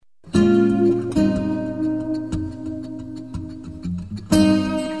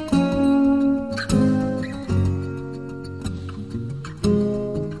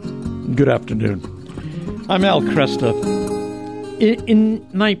Good afternoon. I'm Al Kresta. In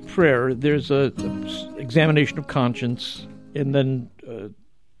night prayer, there's a examination of conscience, and then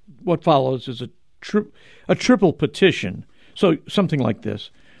what follows is a triple petition. So something like this: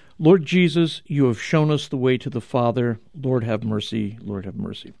 Lord Jesus, you have shown us the way to the Father. Lord, have mercy. Lord, have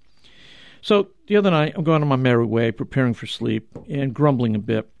mercy. So the other night, I'm going on my merry way, preparing for sleep, and grumbling a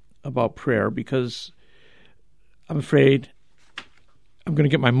bit about prayer because I'm afraid I'm going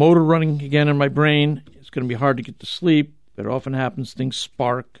to get my motor running again in my brain. It's going to be hard to get to sleep. It often happens. Things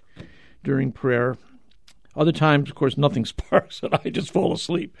spark during prayer. Other times, of course, nothing sparks, and I just fall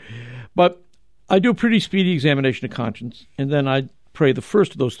asleep. But I do a pretty speedy examination of conscience, and then I pray the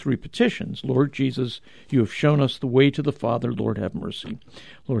first of those three petitions. Lord Jesus, you have shown us the way to the Father. Lord, have mercy.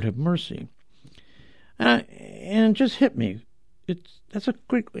 Lord, have mercy. And it just hit me. That's a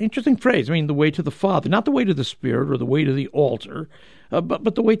great, interesting phrase. I mean, the way to the Father, not the way to the Spirit or the way to the altar,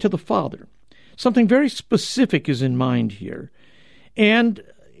 but the way to the Father. Something very specific is in mind here. And,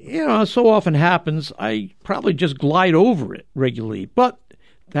 so often happens, I probably just glide over it regularly. But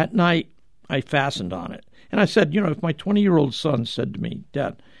that night, I fastened on it. And I said, if my 20-year-old son said to me,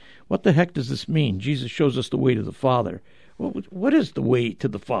 Dad, what the heck does this mean? Jesus shows us the way to the Father. Well, what is the way to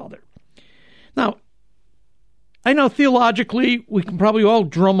the Father? Now, I know theologically we can probably all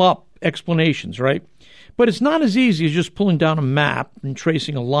drum up explanations, right? But it's not as easy as just pulling down a map and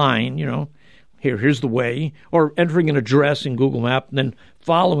tracing a line, here's the way, or entering an address in Google Maps and then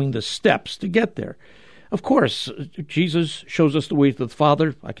following the steps to get there. Of course, Jesus shows us the way to the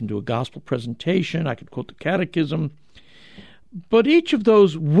Father. I can do a gospel presentation. I could quote the catechism. But each of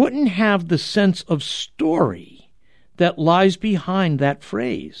those wouldn't have the sense of story that lies behind that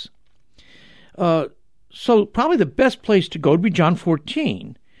phrase. So probably the best place to go would be John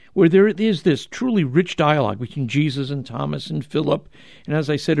 14, where there is this truly rich dialogue between Jesus and Thomas and Philip. And as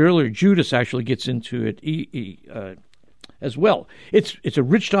I said earlier, Judas actually gets into it as well. It's a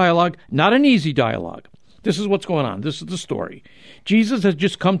rich dialogue, not an easy dialogue. This is what's going on. This is the story. Jesus has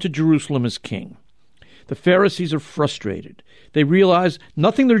just come to Jerusalem as king. The Pharisees are frustrated. They realize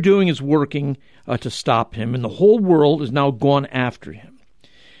nothing they're doing is working to stop him, and the whole world is now gone after him.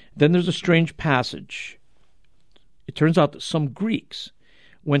 Then there's a strange passage. It turns out that some Greeks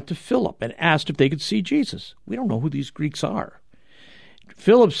went to Philip and asked if they could see Jesus. We don't know who these Greeks are.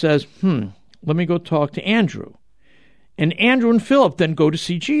 Philip says, let me go talk to Andrew. And Andrew and Philip then go to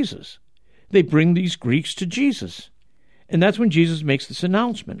see Jesus. They bring these Greeks to Jesus. And that's when Jesus makes this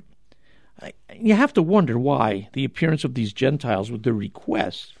announcement. You have to wonder why the appearance of these Gentiles with their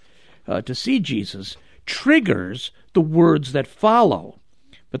request to see Jesus triggers the words that follow.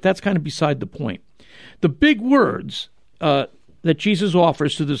 But that's kind of beside the point. The big words that Jesus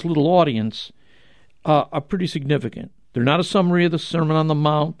offers to this little audience are pretty significant. They're not a summary of the Sermon on the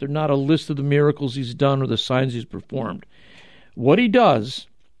Mount. They're not a list of the miracles he's done or the signs he's performed. What he does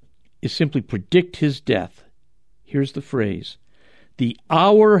is simply predict his death. Here's the phrase: the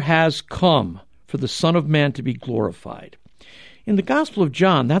hour has come for the Son of Man to be glorified. In the Gospel of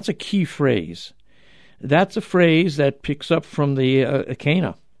John, that's a key phrase. That's a phrase that picks up from the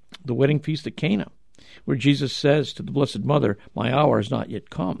Cana, the wedding feast at Cana, where Jesus says to the Blessed Mother, my hour has not yet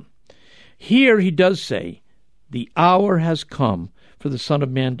come. Here he does say, the hour has come for the Son of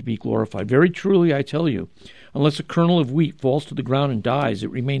Man to be glorified. Very truly, I tell you, unless a kernel of wheat falls to the ground and dies,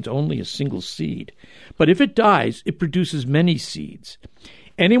 it remains only a single seed. But if it dies, it produces many seeds.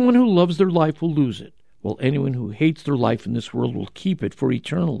 Anyone who loves their life will lose it, while anyone who hates their life in this world will keep it for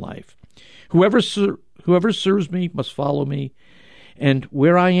eternal life. Whoever serves me must follow me, and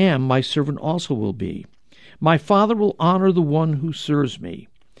where I am, my servant also will be. My Father will honor the one who serves me.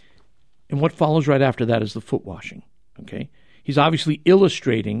 And what follows right after that is the foot washing. Okay? He's obviously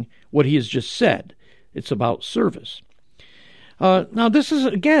illustrating what he has just said. It's about service. Now, this is,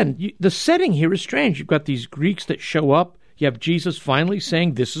 again, the setting here is strange. You've got these Greeks that show up. You have Jesus finally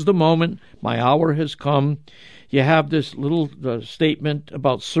saying, this is the moment. My hour has come. You have this little statement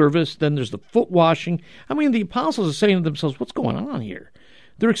about service. Then there's the foot washing. I mean, the apostles are saying to themselves, what's going on here?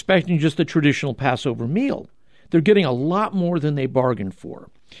 They're expecting just the traditional Passover meal. They're getting a lot more than they bargained for.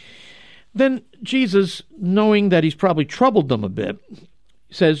 Then Jesus, knowing that he's probably troubled them a bit,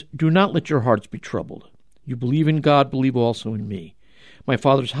 says, do not let your hearts be troubled. You believe in God, believe also in me. My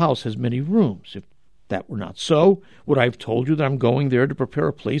Father's house has many rooms. If that were not so, would I have told you that I'm going there to prepare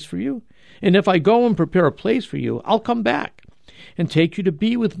a place for you? And if I go and prepare a place for you, I'll come back and take you to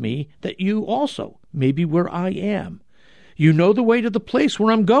be with me, that you also may be where I am. You know the way to the place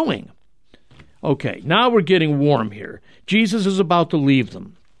where I'm going. Okay, now we're getting warm here. Jesus is about to leave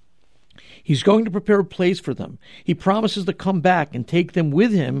them. He's going to prepare a place for them. He promises to come back and take them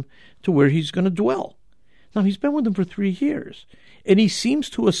with him to where he's going to dwell. Now, he's been with them for 3 years, and he seems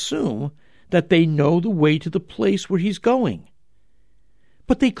to assume that they know the way to the place where he's going.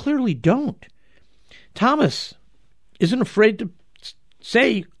 But they clearly don't. Thomas isn't afraid to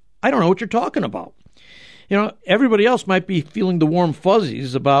say, I don't know what you're talking about. You know, everybody else might be feeling the warm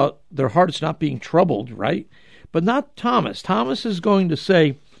fuzzies about their hearts not being troubled, right? But not Thomas. Thomas is going to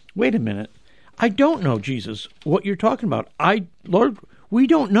say, wait a minute, I don't know, Jesus, what you're talking about. Lord, we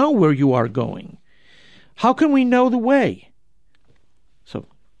don't know where you are going. How can we know the way? So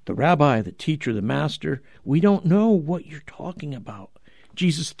the rabbi, the teacher, the master, we don't know what you're talking about.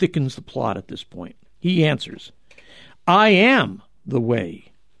 Jesus thickens the plot at this point. He answers, I am the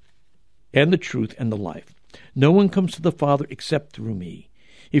way and the truth and the life. No one comes to the Father except through me.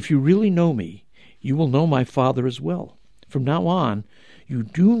 If you really know me, you will know my Father as well. From now on, you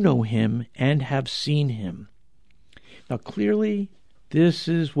do know him and have seen him. Now, clearly, this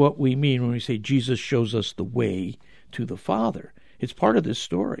is what we mean when we say Jesus shows us the way to the Father. It's part of this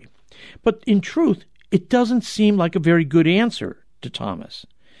story. But in truth, it doesn't seem like a very good answer to Thomas.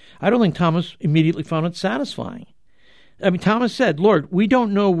 I don't think Thomas immediately found it satisfying. I mean, Thomas said, Lord, we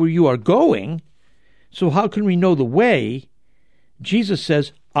don't know where you are going, so how can we know the way? Jesus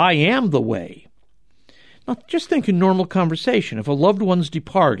says, I am the way. Now, just think in normal conversation. If a loved one's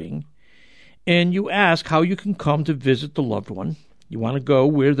departing and you ask how you can come to visit the loved one, you want to go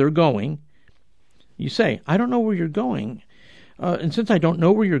where they're going, you say, I don't know where you're going. And since I don't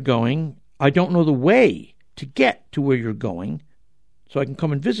know where you're going, I don't know the way to get to where you're going, so I can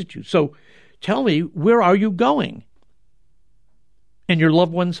come and visit you. So tell me, where are you going? And your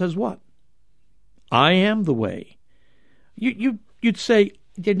loved one says what? I am the way. You'd say,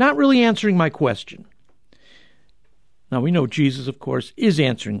 you're not really answering my question. Now, we know Jesus, of course, is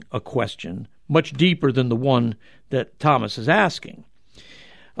answering a question much deeper than the one that Thomas is asking.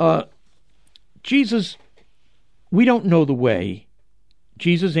 Jesus, we don't know the way.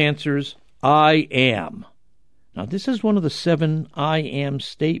 Jesus answers, I am. Now, this is one of the 7 I am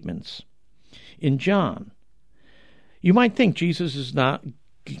statements in John. You might think Jesus is not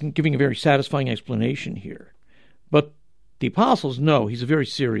giving a very satisfying explanation here, but the apostles know he's a very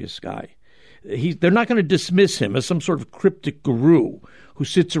serious guy. They're not going to dismiss him as some sort of cryptic guru who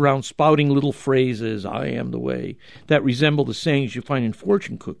sits around spouting little phrases, I am the way, that resemble the sayings you find in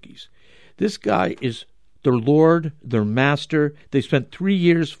fortune cookies. This guy is their Lord, their master. They spent 3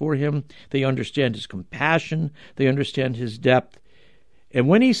 years for him. They understand his compassion. They understand his depth. And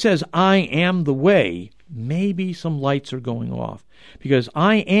when he says, I am the way, maybe some lights are going off. Because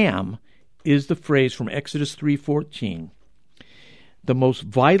I am is the phrase from Exodus 3:14. The most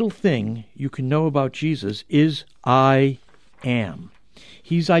vital thing you can know about Jesus is I am.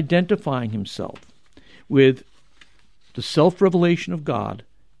 He's identifying himself with the self-revelation of God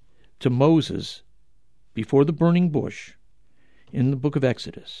to Moses before the burning bush in the book of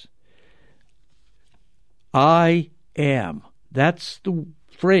Exodus. I am. That's the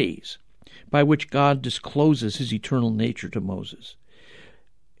phrase by which God discloses his eternal nature to Moses.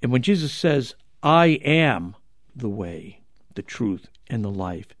 And when Jesus says, I am the way, the truth, and the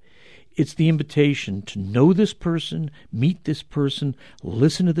life, it's the invitation to know this person, meet this person,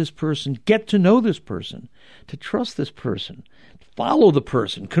 listen to this person, get to know this person, to trust this person, follow the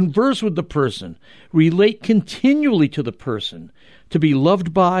person, converse with the person, relate continually to the person, to be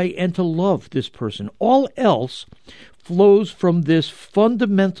loved by and to love this person. All else flows from this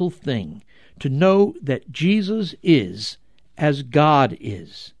fundamental thing, to know that Jesus is as God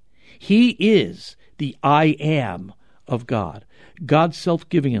is. He is the I am of God. God's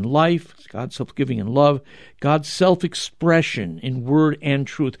self-giving in life, God's self-giving in love, God's self-expression in word and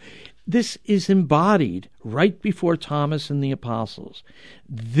truth. This is embodied right before Thomas and the apostles.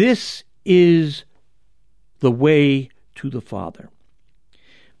 This is the way to the Father.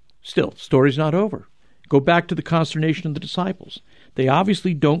 Still, story's not over. Go back to the consternation of the disciples. They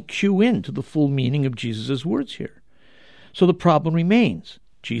obviously don't cue in to the full meaning of Jesus' words here. So the problem remains.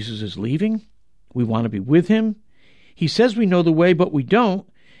 Jesus is leaving. We want to be with him. He says we know the way, but we don't.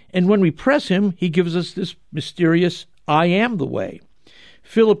 And when we press him, he gives us this mysterious, I am the way.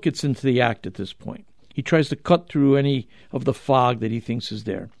 Philip gets into the act at this point. He tries to cut through any of the fog that he thinks is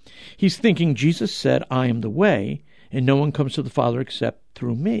there. He's thinking, Jesus said, I am the way, and no one comes to the Father except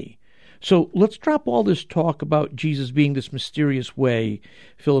through me. So let's drop all this talk about Jesus being this mysterious way,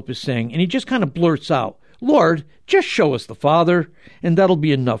 Philip is saying, and he just kind of blurts out, Lord, just show us the Father, and that'll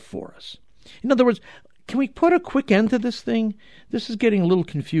be enough for us. In other words, can we put a quick end to this thing? This is getting a little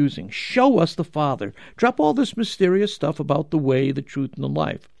confusing. Show us the Father. Drop all this mysterious stuff about the way, the truth, and the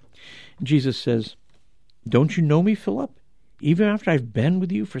life. Jesus says, don't you know me, Philip, even after I've been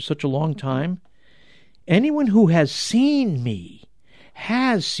with you for such a long time? Anyone who has seen me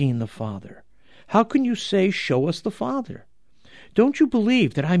has seen the Father. How can you say, show us the Father? Don't you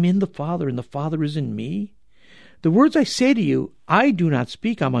believe that I'm in the Father and the Father is in me? The words I say to you, I do not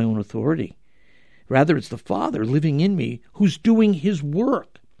speak on my own authority. Rather, it's the Father living in me who's doing his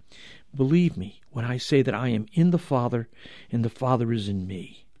work. Believe me when I say that I am in the Father and the Father is in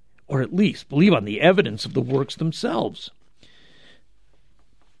me. Or at least believe on the evidence of the works themselves.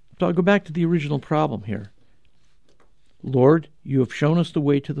 So I'll go back to the original problem here. Lord, you have shown us the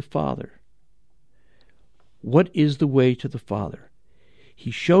way to the Father. What is the way to the Father?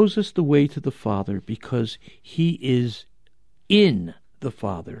 He shows us the way to the Father because he is in the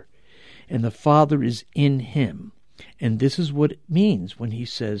Father, and the Father is in him. And this is what it means when he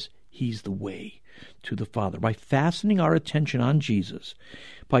says he's the way to the Father. By fastening our attention on Jesus,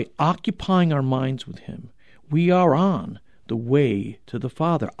 by occupying our minds with him, we are on the way to the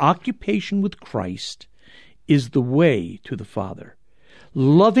Father. Occupation with Christ is the way to the Father.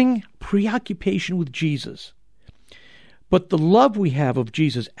 Loving preoccupation with Jesus. But the love we have of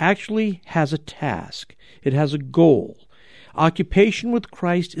Jesus actually has a task. It has a goal. Occupation with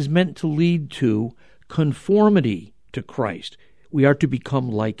Christ is meant to lead to conformity to Christ. We are to become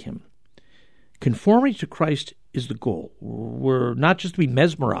like him. Conformity to Christ is the goal. We're not just to be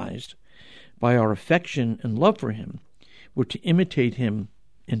mesmerized by our affection and love for him. We're to imitate him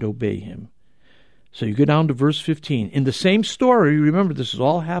and obey him. So you go down to verse 15. In the same story, remember this is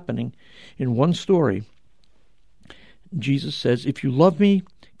all happening in one story, Jesus says, if you love me,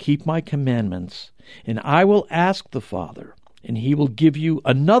 keep my commandments, and I will ask the Father, and he will give you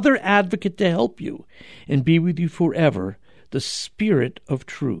another advocate to help you and be with you forever, the Spirit of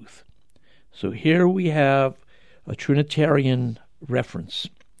truth. So here we have a Trinitarian reference.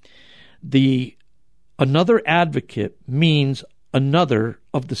 The another advocate means another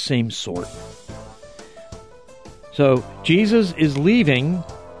of the same sort. So Jesus is leaving,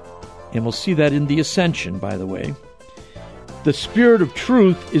 and we'll see that in the ascension, by the way. The Spirit of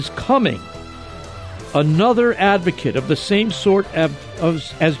truth is coming. Another advocate of the same sort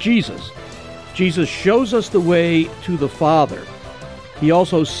as Jesus. Jesus shows us the way to the Father. He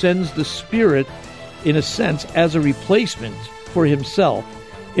also sends the Spirit, in a sense, as a replacement for himself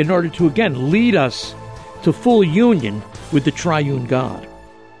in order to, again, lead us to full union with the triune God.